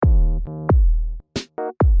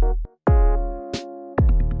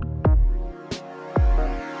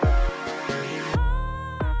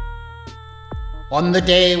On the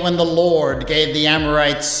day when the Lord gave the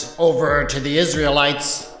Amorites over to the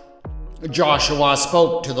Israelites, Joshua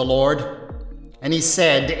spoke to the Lord, and he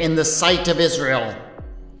said in the sight of Israel,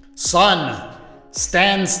 "Sun,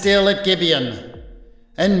 stand still at Gibeon,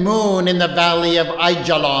 and moon in the valley of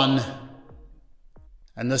Aijalon."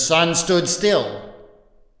 And the sun stood still,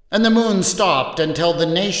 and the moon stopped until the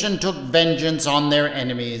nation took vengeance on their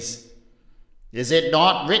enemies. Is it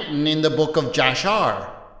not written in the book of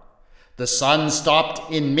Jashar? The sun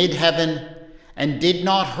stopped in mid-heaven and did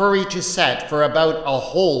not hurry to set for about a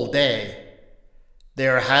whole day.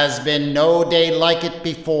 There has been no day like it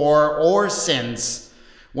before or since,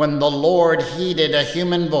 when the Lord heeded a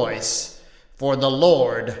human voice, for the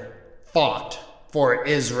Lord fought for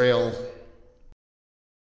Israel.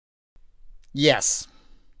 Yes,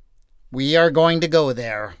 we are going to go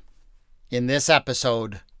there in this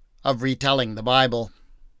episode of Retelling the Bible.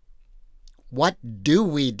 What do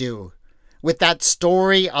we do with that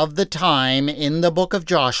story of the time in the book of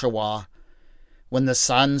Joshua when the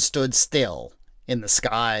sun stood still in the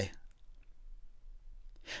sky?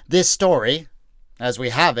 This story, as we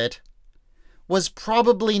have it, was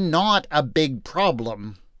probably not a big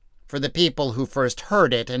problem for the people who first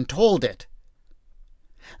heard it and told it.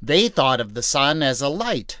 They thought of the sun as a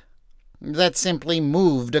light that simply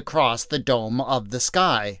moved across the dome of the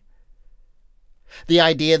sky. The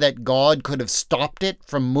idea that God could have stopped it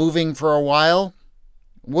from moving for a while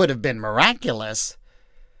would have been miraculous,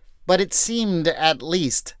 but it seemed at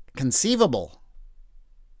least conceivable.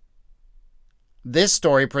 This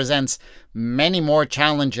story presents many more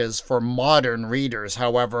challenges for modern readers,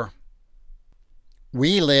 however.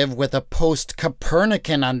 We live with a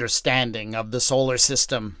post-Copernican understanding of the solar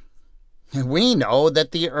system. We know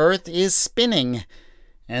that the Earth is spinning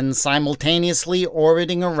and simultaneously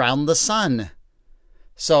orbiting around the sun.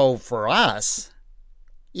 So for us,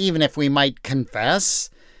 even if we might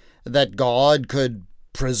confess that God could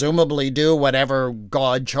presumably do whatever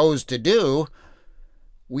God chose to do,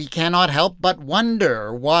 we cannot help but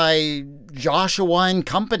wonder why Joshua and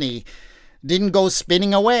company didn't go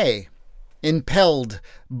spinning away, impelled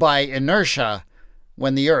by inertia,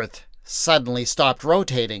 when the Earth suddenly stopped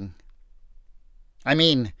rotating. I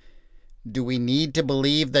mean, do we need to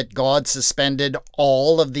believe that God suspended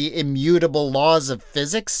all of the immutable laws of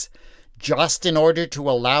physics just in order to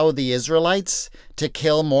allow the Israelites to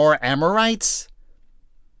kill more Amorites?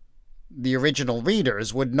 The original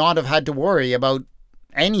readers would not have had to worry about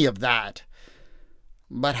any of that.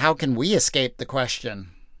 But how can we escape the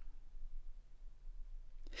question?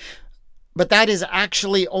 But that is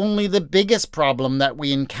actually only the biggest problem that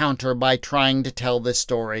we encounter by trying to tell this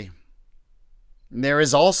story. There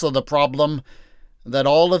is also the problem that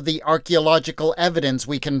all of the archaeological evidence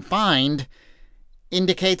we can find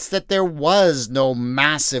indicates that there was no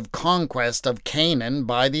massive conquest of Canaan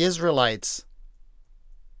by the Israelites.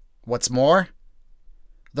 What's more,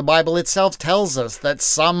 the Bible itself tells us that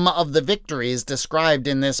some of the victories described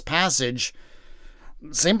in this passage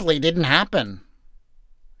simply didn't happen.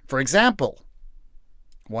 For example,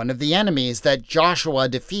 one of the enemies that Joshua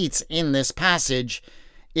defeats in this passage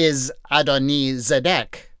is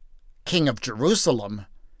Adoni-Zedek, king of Jerusalem.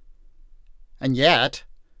 And yet,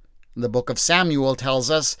 the book of Samuel tells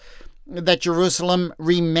us that Jerusalem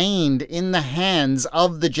remained in the hands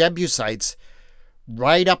of the Jebusites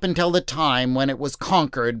right up until the time when it was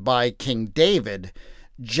conquered by King David,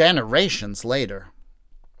 generations later.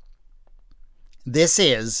 This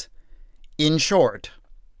is, in short,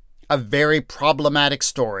 a very problematic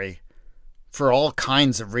story for all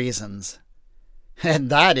kinds of reasons.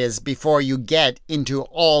 And that is before you get into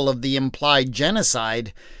all of the implied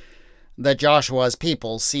genocide that Joshua's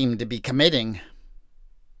people seem to be committing.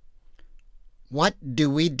 What do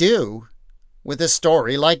we do with a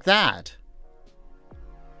story like that?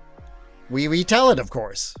 We retell it, of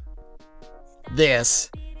course.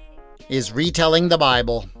 This is Retelling the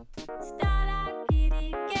Bible.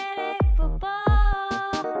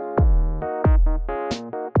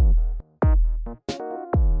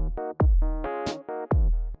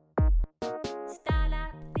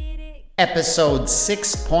 Episode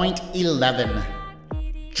 6.11,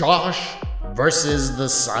 Josh versus the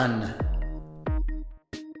Sun.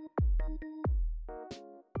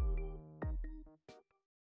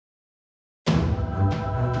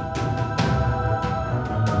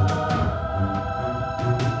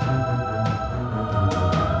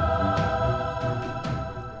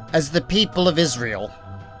 As the people of Israel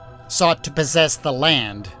sought to possess the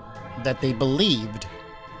land that they believed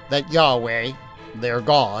that Yahweh, their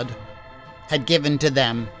God, had given to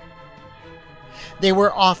them, they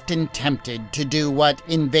were often tempted to do what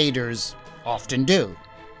invaders often do: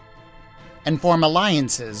 and form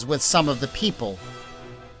alliances with some of the people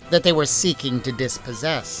that they were seeking to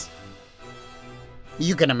dispossess.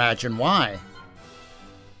 You can imagine why.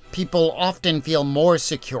 People often feel more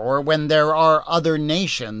secure when there are other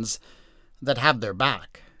nations that have their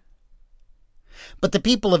back. But the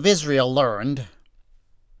people of Israel learned,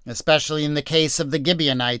 especially in the case of the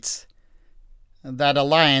Gibeonites, that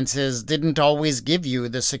alliances didn't always give you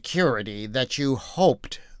the security that you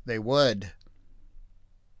hoped they would.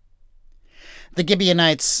 The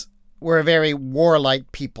Gibeonites were a very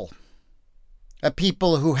warlike people, a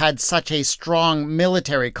people who had such a strong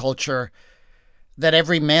military culture that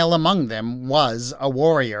every male among them was a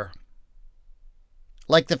warrior.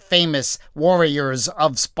 Like the famous warriors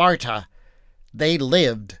of Sparta, they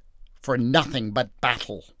lived for nothing but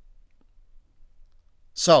battle.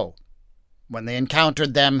 So, when they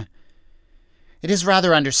encountered them, it is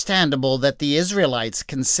rather understandable that the Israelites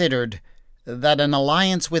considered that an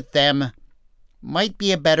alliance with them might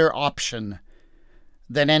be a better option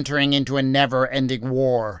than entering into a never-ending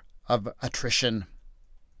war of attrition.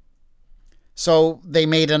 So they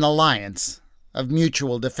made an alliance of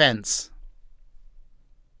mutual defense.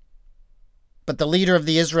 But the leader of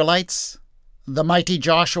the Israelites, the mighty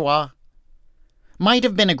Joshua, might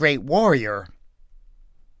have been a great warrior,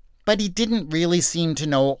 but he didn't really seem to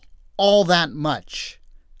know all that much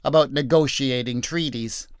about negotiating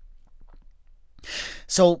treaties.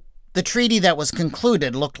 So the treaty that was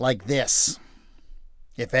concluded looked like this.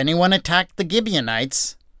 If anyone attacked the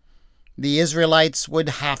Gibeonites, the Israelites would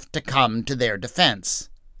have to come to their defense.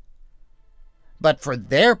 But for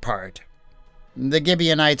their part, the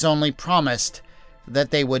Gibeonites only promised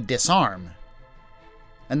that they would disarm,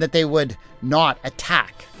 and that they would not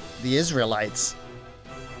attack the Israelites.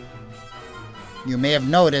 You may have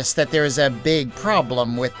noticed that there is a big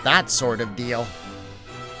problem with that sort of deal.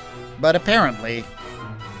 But apparently,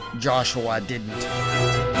 Joshua didn't.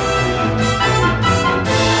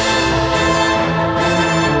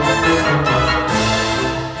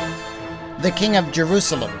 The king of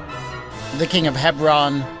Jerusalem, the king of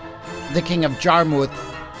Hebron, the king of Jarmuth,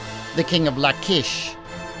 the king of Lachish,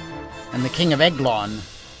 and the king of Eglon,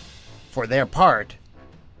 for their part,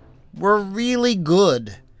 were really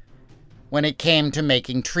good when it came to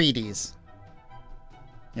making treaties.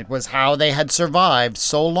 It was how they had survived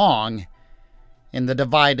so long in the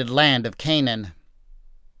divided land of Canaan.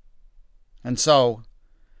 And so,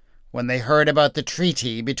 when they heard about the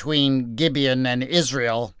treaty between Gibeon and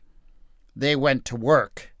Israel, they went to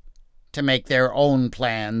work to make their own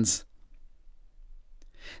plans.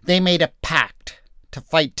 They made a pact to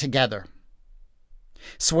fight together,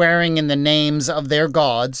 swearing in the names of their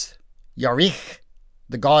gods, Yarich,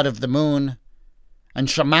 the god of the moon, and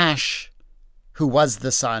Shamash, who was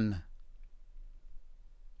the sun.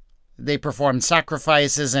 They performed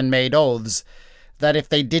sacrifices and made oaths that if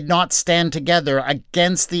they did not stand together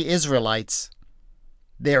against the Israelites,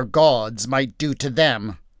 their gods might do to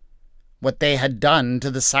them what they had done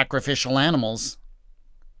to the sacrificial animals.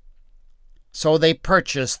 So they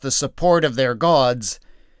purchased the support of their gods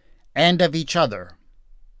and of each other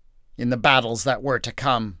in the battles that were to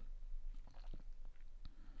come.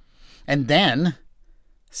 And then,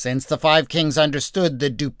 since the 5 kings understood the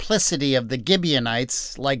duplicity of the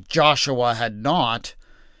Gibeonites like Joshua had not,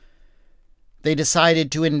 they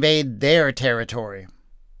decided to invade their territory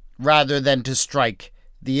rather than to strike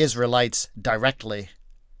the Israelites directly.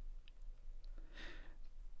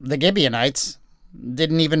 The Gibeonites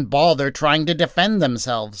didn't even bother trying to defend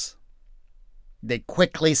themselves. They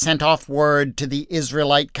quickly sent off word to the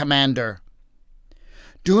Israelite commander,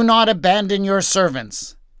 "Do not abandon your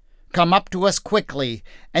servants. Come up to us quickly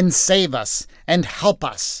and save us and help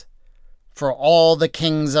us, for all the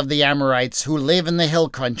kings of the Amorites who live in the hill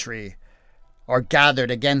country are gathered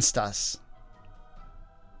against us."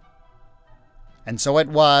 And so it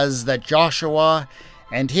was that Joshua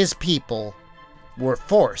and his people were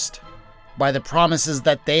forced, by the promises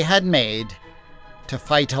that they had made, to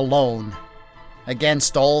fight alone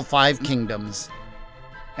against all 5 kingdoms,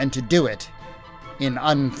 and to do it in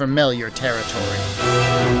unfamiliar territory.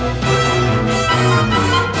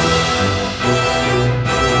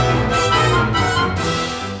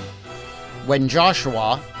 When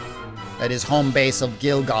Joshua, at his home base of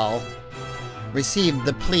Gilgal, received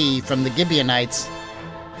the plea from the Gibeonites,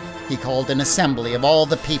 he called an assembly of all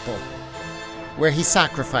the people, where he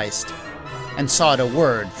sacrificed and sought a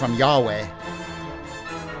word from Yahweh.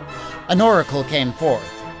 An oracle came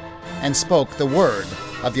forth and spoke the word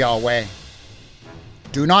of Yahweh.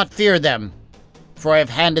 "Do not fear them, for I have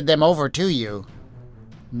handed them over to you.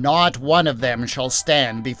 Not one of them shall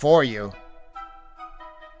stand before you."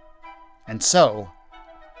 And so,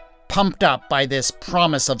 Pumped up by this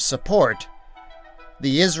promise of support,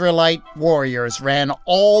 the Israelite warriors ran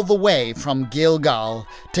all the way from Gilgal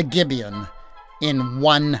to Gibeon in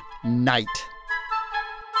one night.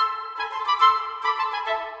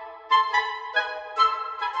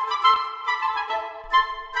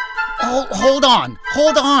 Oh, hold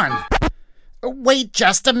on. Wait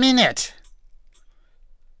just a minute.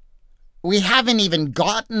 We haven't even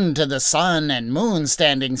gotten to the sun and moon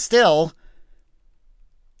standing still.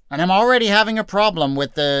 And I'm already having a problem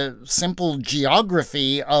with the simple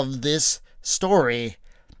geography of this story.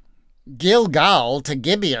 Gilgal to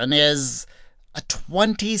Gibeon is a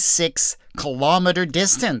 26-kilometer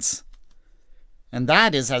distance. And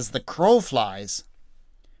that is as the crow flies.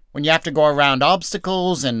 When you have to go around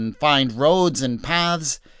obstacles and find roads and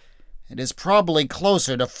paths, it is probably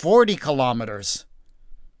closer to 40 kilometers.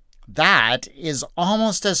 That is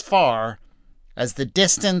almost as far as the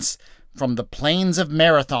distance from the plains of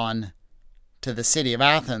Marathon to the city of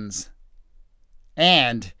Athens.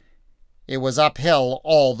 And it was uphill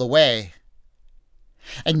all the way.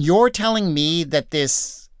 And you're telling me that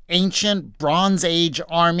this ancient Bronze Age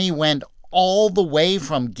army went all the way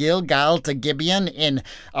from Gilgal to Gibeon in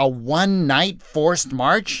a one-night forced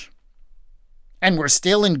march? And we're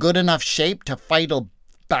still in good enough shape to fight a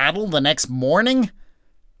battle the next morning?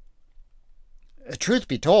 Truth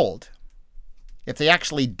be told, if they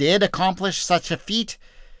actually did accomplish such a feat,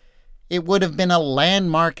 it would have been a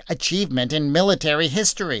landmark achievement in military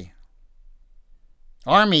history.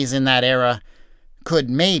 Armies in that era could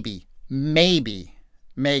maybe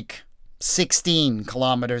make 16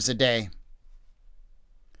 kilometers a day.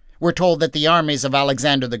 We're told that the armies of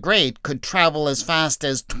Alexander the Great could travel as fast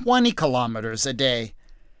as 20 kilometers a day.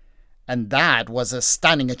 And that was a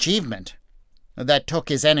stunning achievement that took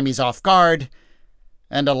his enemies off guard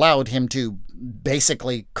and allowed him to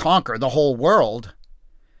basically conquer the whole world.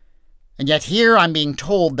 And yet here I'm being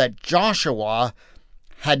told that Joshua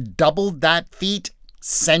had doubled that feat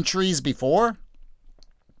centuries before.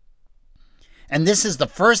 And this is the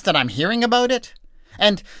first that I'm hearing about it?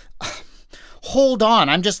 And hold on,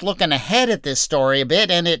 I'm just looking ahead at this story a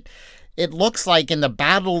bit, and it looks like in the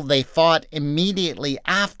battle they fought immediately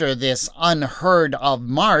after this unheard of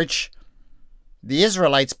march, the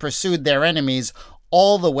Israelites pursued their enemies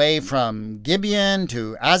all the way from Gibeon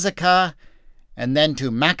to Azekah and then to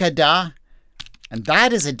Makkedah, and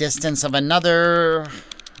that is a distance of another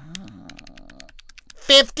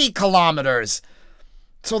 50 kilometers.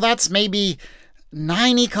 So that's maybe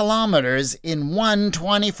 90 kilometers in one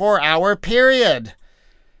 24-hour period.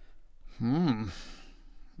 I'm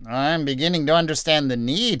beginning to understand the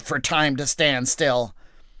need for time to stand still.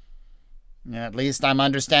 At least I'm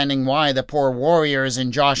understanding why the poor warriors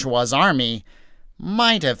in Joshua's army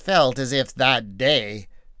might have felt as if that day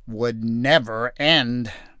would never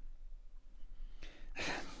end.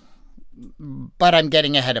 But I'm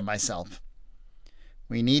getting ahead of myself.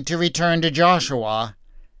 We need to return to Joshua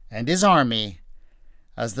and his army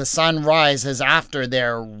as the sun rises after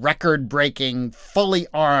their record-breaking, fully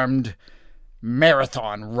armed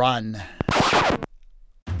marathon run.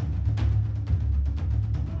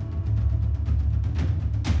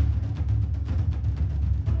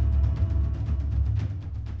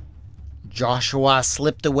 Joshua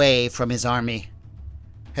slipped away from his army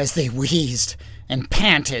as they wheezed and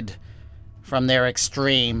panted from their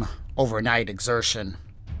extreme overnight exertion.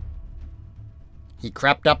 He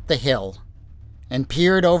crept up the hill and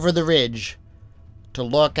peered over the ridge to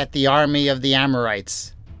look at the army of the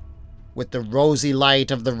Amorites with the rosy light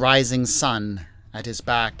of the rising sun at his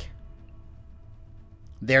back.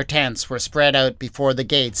 Their tents were spread out before the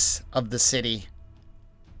gates of the city.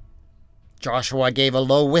 Joshua gave a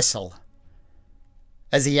low whistle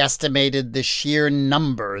as he estimated the sheer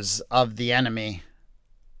numbers of the enemy.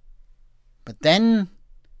 But then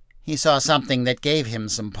he saw something that gave him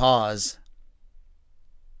some pause.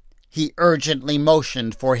 He urgently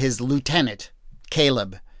motioned for his lieutenant,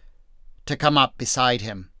 Caleb, to come up beside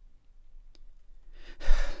him.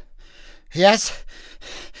 "Yes,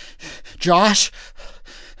 Josh?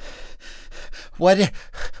 What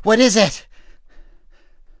is it?"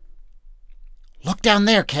 "Look down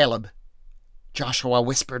there, Caleb," Joshua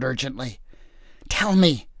whispered urgently. "Tell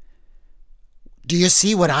me, do you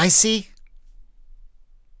see what I see?"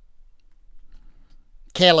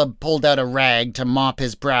 Caleb pulled out a rag to mop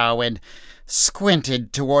his brow and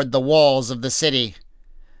squinted toward the walls of the city.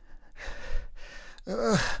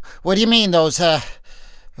 What do you mean, those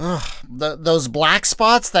black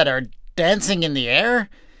spots that are dancing in the air?"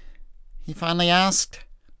 he finally asked.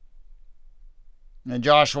 And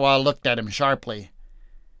Joshua looked at him sharply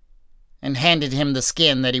and handed him the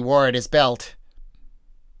skin that he wore at his belt.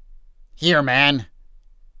 Here, man.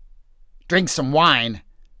 Drink some wine.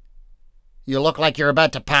 You look like you're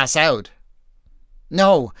about to pass out.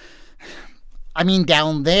 No, I mean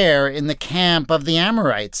down there in the camp of the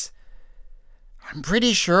Amorites. I'm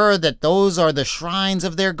pretty sure that those are the shrines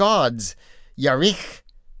of their gods, Yarich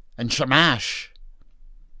and Shamash.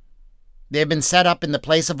 They have been set up in the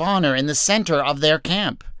place of honor in the center of their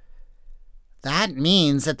camp. That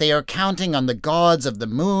means that they are counting on the gods of the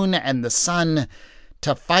moon and the sun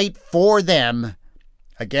to fight for them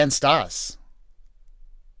against us.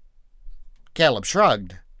 Caleb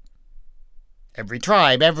shrugged. Every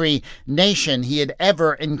tribe, every nation he had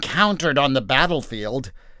ever encountered on the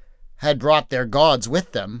battlefield had brought their gods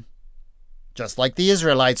with them, just like the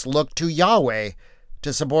Israelites looked to Yahweh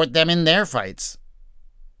to support them in their fights.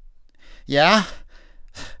 Yeah?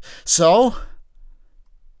 So,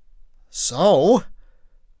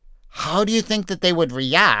 how do you think that they would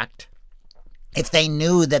react if they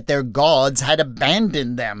knew that their gods had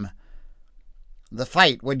abandoned them? The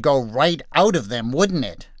fight would go right out of them, wouldn't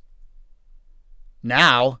it?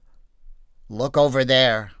 Now, look over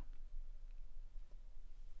there.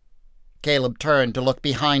 Caleb turned to look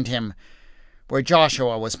behind him, where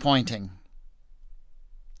Joshua was pointing.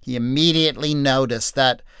 He immediately noticed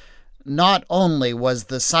that not only was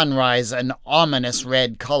the sunrise an ominous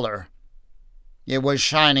red color, it was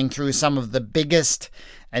shining through some of the biggest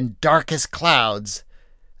and darkest clouds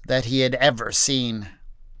that he had ever seen.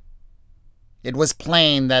 It was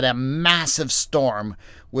plain that a massive storm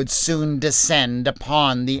would soon descend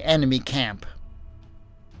upon the enemy camp.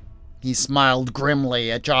 He smiled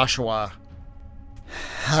grimly at Joshua.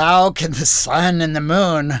 How can the sun and the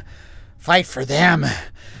moon fight for them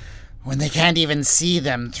when they can't even see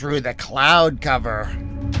them through the cloud cover?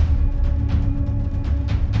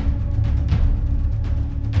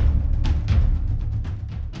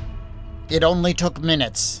 It only took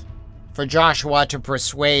minutes for Joshua to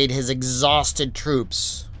persuade his exhausted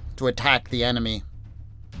troops to attack the enemy.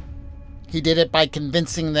 He did it by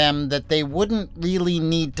convincing them that they wouldn't really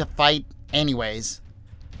need to fight anyways,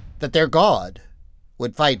 that their God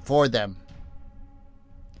would fight for them.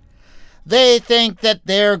 They think that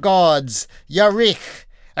their gods, Yarich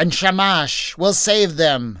and Shamash, will save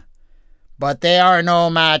them, but they are no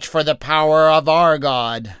match for the power of our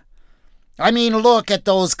God. I mean, look at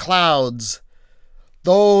those clouds.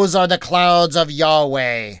 Those are the clouds of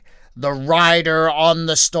Yahweh, the rider on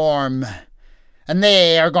the storm, and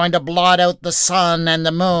they are going to blot out the sun and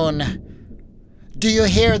the moon. Do you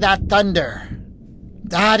hear that thunder?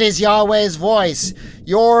 That is Yahweh's voice.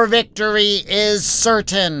 Your victory is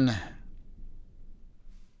certain.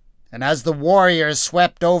 And as the warriors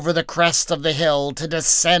swept over the crest of the hill to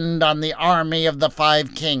descend on the army of the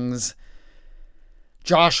 5 kings,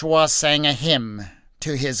 Joshua sang a hymn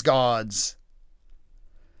to his gods.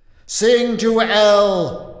 Sing to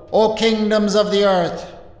El, O kingdoms of the earth.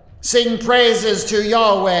 Sing praises to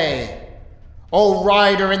Yahweh, O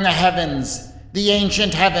rider in the heavens, the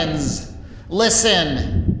ancient heavens.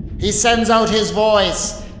 Listen, he sends out his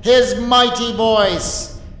voice, his mighty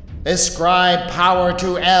voice. Ascribe power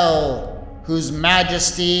to El, whose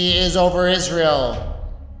majesty is over Israel,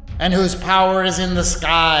 and whose power is in the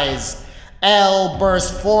skies. El,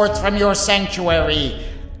 burst forth from your sanctuary,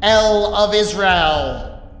 El of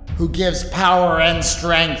Israel, who gives power and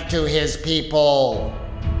strength to his people.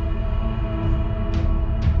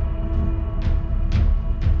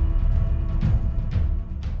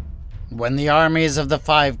 When the armies of the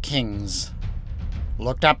 5 kings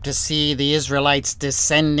looked up to see the Israelites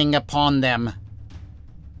descending upon them,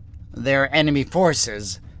 their enemy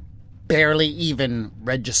forces barely even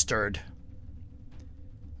registered.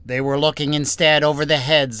 They were looking instead over the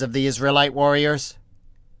heads of the Israelite warriors,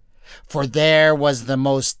 for there was the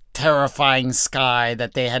most terrifying sky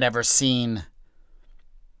that they had ever seen.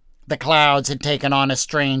 The clouds had taken on a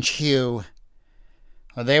strange hue.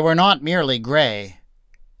 They were not merely gray,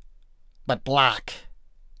 but black,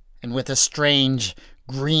 and with a strange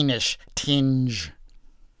greenish tinge.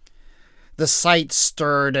 The sight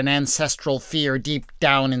stirred an ancestral fear deep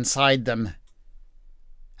down inside them.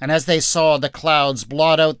 And as they saw the clouds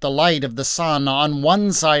blot out the light of the sun on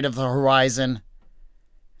one side of the horizon,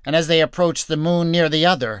 and as they approached the moon near the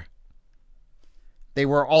other, they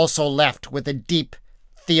were also left with a deep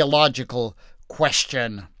theological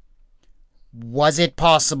question. Was it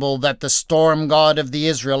possible that the storm god of the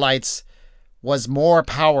Israelites was more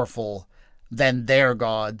powerful than their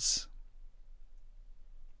gods?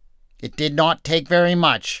 It did not take very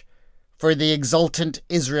much for the exultant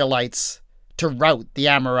Israelites to rout the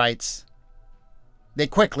Amorites. They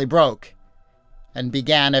quickly broke and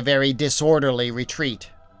began a very disorderly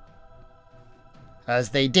retreat. As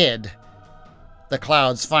they did, the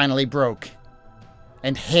clouds finally broke,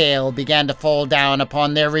 and hail began to fall down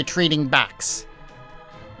upon their retreating backs,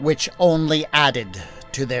 which only added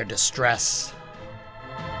to their distress.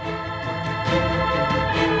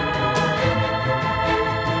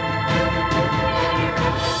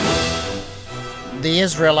 The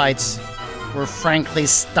Israelites were frankly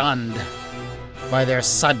stunned by their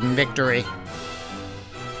sudden victory.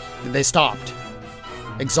 They stopped,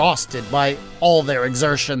 exhausted by all their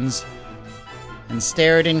exertions, and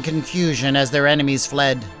stared in confusion as their enemies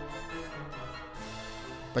fled.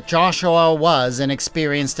 But Joshua was an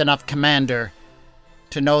experienced enough commander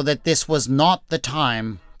to know that this was not the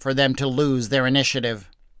time for them to lose their initiative.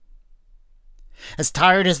 As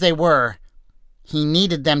tired as they were, he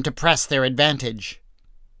needed them to press their advantage.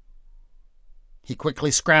 He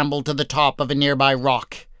quickly scrambled to the top of a nearby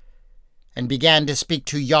rock and began to speak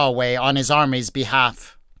to Yahweh on his army's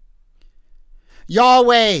behalf.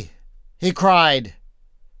 "Yahweh," he cried,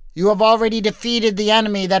 "you have already defeated the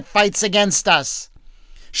enemy that fights against us.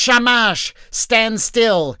 Shamash stands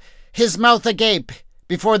still, his mouth agape,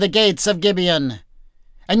 before the gates of Gibeon,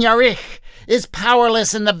 and Yarich is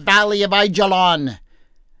powerless in the valley of Aijalon.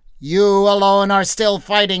 You alone are still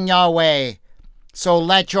fighting, Yahweh, so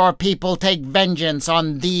let your people take vengeance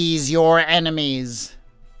on these your enemies."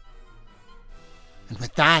 And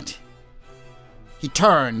with that, he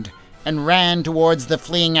turned and ran towards the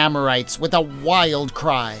fleeing Amorites with a wild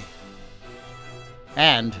cry.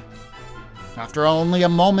 And, after only a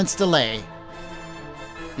moment's delay,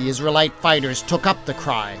 the Israelite fighters took up the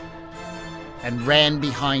cry and ran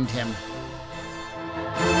behind him.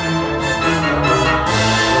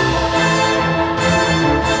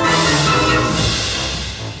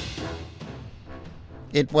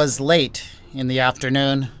 It was late in the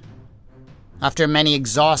afternoon, after many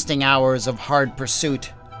exhausting hours of hard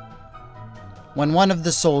pursuit, when one of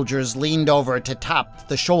the soldiers leaned over to tap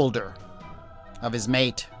the shoulder of his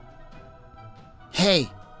mate.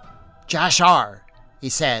 "Hey, Jashar," he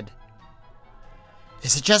said.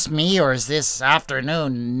 "Is it just me, or is this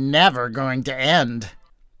afternoon never going to end?"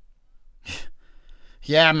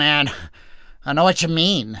 "Yeah, man, I know what you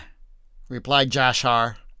mean," replied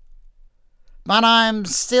Jashar. "But I'm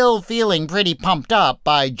still feeling pretty pumped up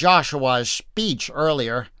by Joshua's speech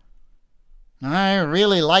earlier. I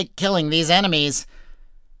really like killing these enemies.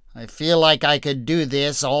 I feel like I could do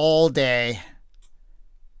this all day.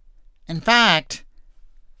 In fact,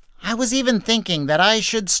 I was even thinking that I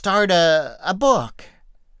should start a book."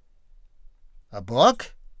 "A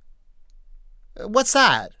book? What's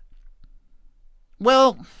that?"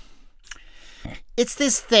 "Well, it's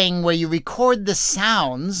this thing where you record the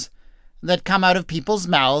sounds that come out of people's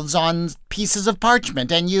mouths on pieces of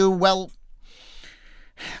parchment, and you, well,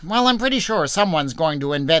 I'm pretty sure someone's going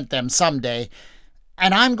to invent them someday,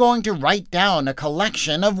 and I'm going to write down a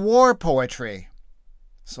collection of war poetry.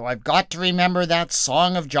 So I've got to remember that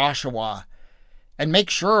Song of Joshua and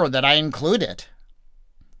make sure that I include it.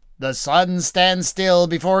 The sun stands still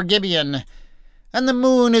before Gibeon, and the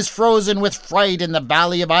moon is frozen with fright in the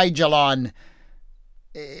valley of Aijalon.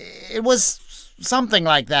 It was something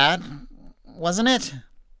like that, wasn't it?"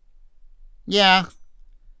 "Yeah,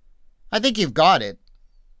 I think you've got it,"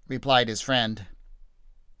 replied his friend.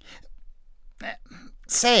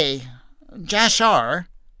 "Say, Jashar,"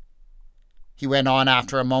 he went on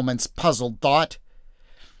after a moment's puzzled thought,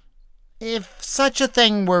 "if such a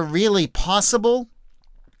thing were really possible,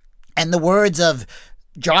 and the words of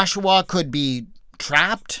Joshua could be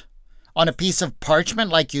trapped on a piece of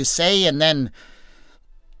parchment like you say, and then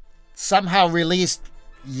somehow released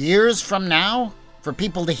years from now for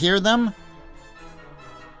people to hear them,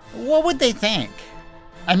 what would they think?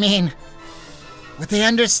 I mean, would they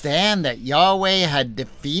understand that Yahweh had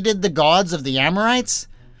defeated the gods of the Amorites?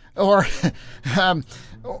 Or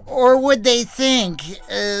would they think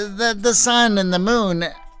that the sun and the moon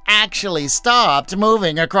actually stopped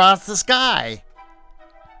moving across the sky?"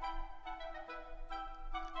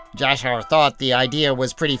 Jashar thought the idea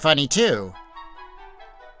was pretty funny too,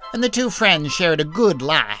 and the two friends shared a good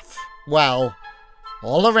laugh while,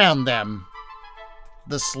 all around them,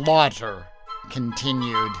 the slaughter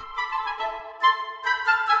continued.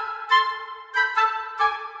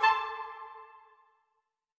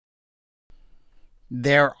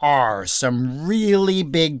 There are some really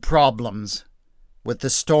big problems with the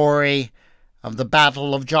story of the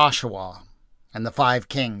Battle of Joshua and the 5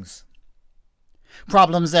 Kings.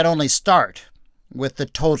 Problems that only start with the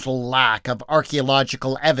total lack of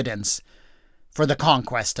archaeological evidence for the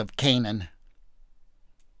conquest of Canaan.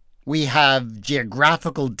 We have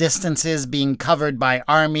geographical distances being covered by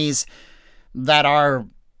armies that are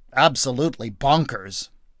absolutely bonkers.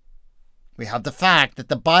 We have the fact that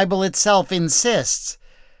the Bible itself insists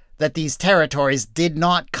that these territories did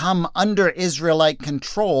not come under Israelite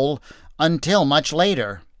control until much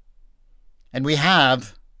later. And we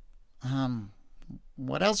have,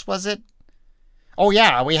 what else was it? Oh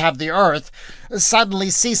yeah, we have the earth suddenly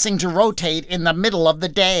ceasing to rotate in the middle of the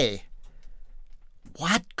day.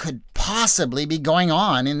 What could possibly be going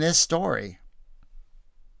on in this story?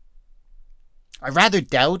 I rather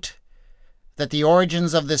doubt that the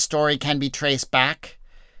origins of this story can be traced back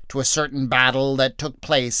to a certain battle that took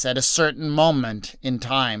place at a certain moment in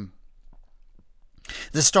time.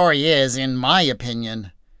 The story is, in my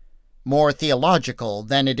opinion, more theological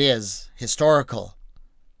than it is historical.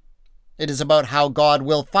 It is about how God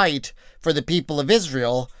will fight for the people of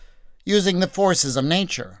Israel using the forces of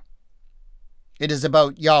nature. It is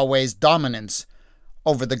about Yahweh's dominance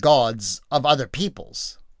over the gods of other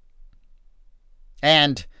peoples.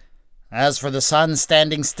 And as for the sun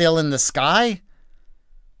standing still in the sky,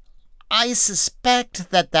 I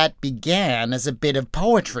suspect that began as a bit of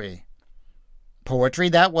poetry. Poetry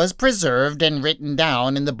that was preserved and written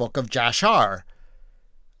down in the book of Jashar,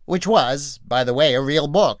 which was, by the way, a real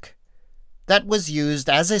book that was used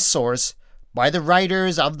as a source by the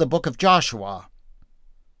writers of the book of Joshua.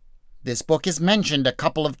 This book is mentioned a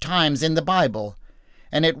couple of times in the Bible,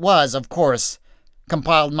 and it was, of course,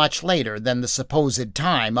 compiled much later than the supposed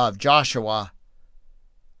time of Joshua.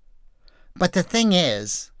 But the thing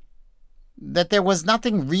is that there was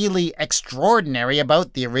nothing really extraordinary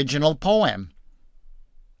about the original poem.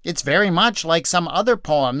 It's very much like some other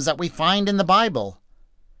poems that we find in the Bible.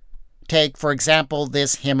 Take, for example,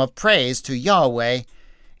 this hymn of praise to Yahweh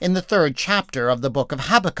in the 3rd chapter of the book of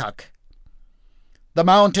Habakkuk. The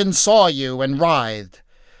mountains saw you and writhed.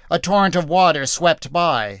 A torrent of water swept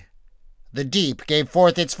by. The deep gave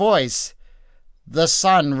forth its voice. The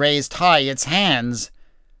sun raised high its hands.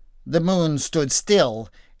 The moon stood still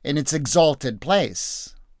in its exalted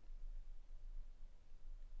place.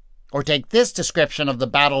 Or take this description of the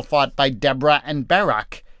battle fought by Deborah and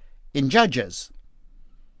Barak in Judges.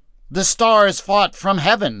 The stars fought from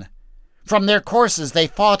heaven. From their courses they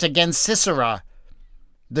fought against Sisera.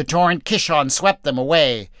 The torrent Kishon swept them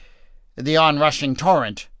away. The onrushing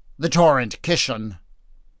torrent, the torrent Kishon.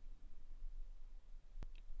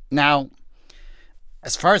 Now,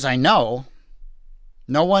 as far as I know,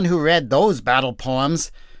 no one who read those battle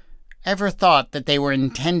poems ever thought that they were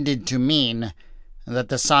intended to mean that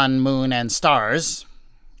the sun, moon, and stars,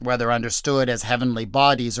 whether understood as heavenly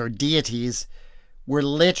bodies or deities, were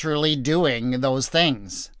literally doing those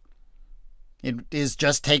things. It is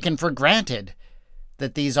just taken for granted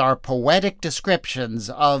that these are poetic descriptions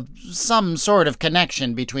of some sort of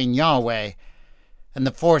connection between Yahweh and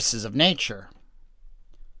the forces of nature.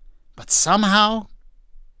 But somehow,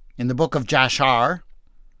 in the book of Jashar,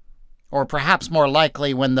 or perhaps more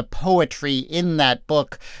likely when the poetry in that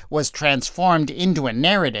book was transformed into a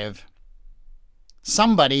narrative,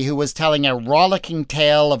 somebody who was telling a rollicking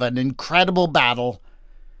tale of an incredible battle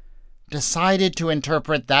decided to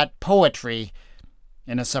interpret that poetry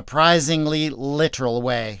in a surprisingly literal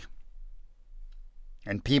way.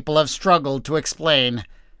 And people have struggled to explain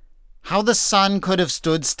how the sun could have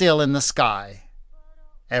stood still in the sky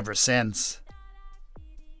ever since.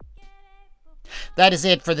 That is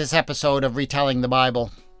it for this episode of Retelling the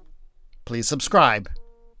Bible. Please subscribe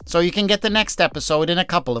so you can get the next episode in a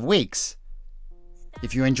couple of weeks.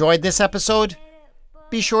 If you enjoyed this episode,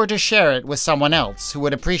 be sure to share it with someone else who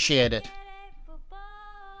would appreciate it.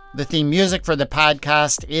 The theme music for the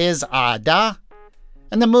podcast is Ada,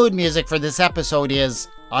 and the mood music for this episode is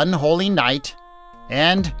Unholy Night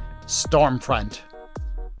and Stormfront.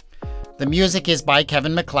 The music is by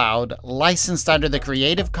Kevin MacLeod, licensed under the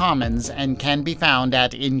Creative Commons, and can be found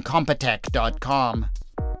at incompetech.com.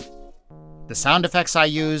 The sound effects I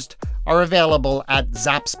used are available at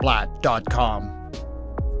zapsplat.com.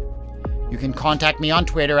 You can contact me on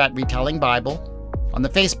Twitter at Retelling Bible, on the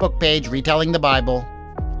Facebook page Retelling the Bible.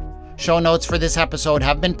 Show notes for this episode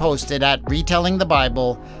have been posted at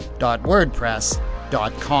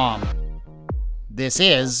retellingthebible.wordpress.com. This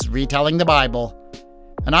is Retelling the Bible,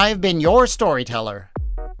 and I have been your storyteller,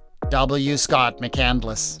 W. Scott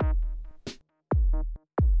McCandless.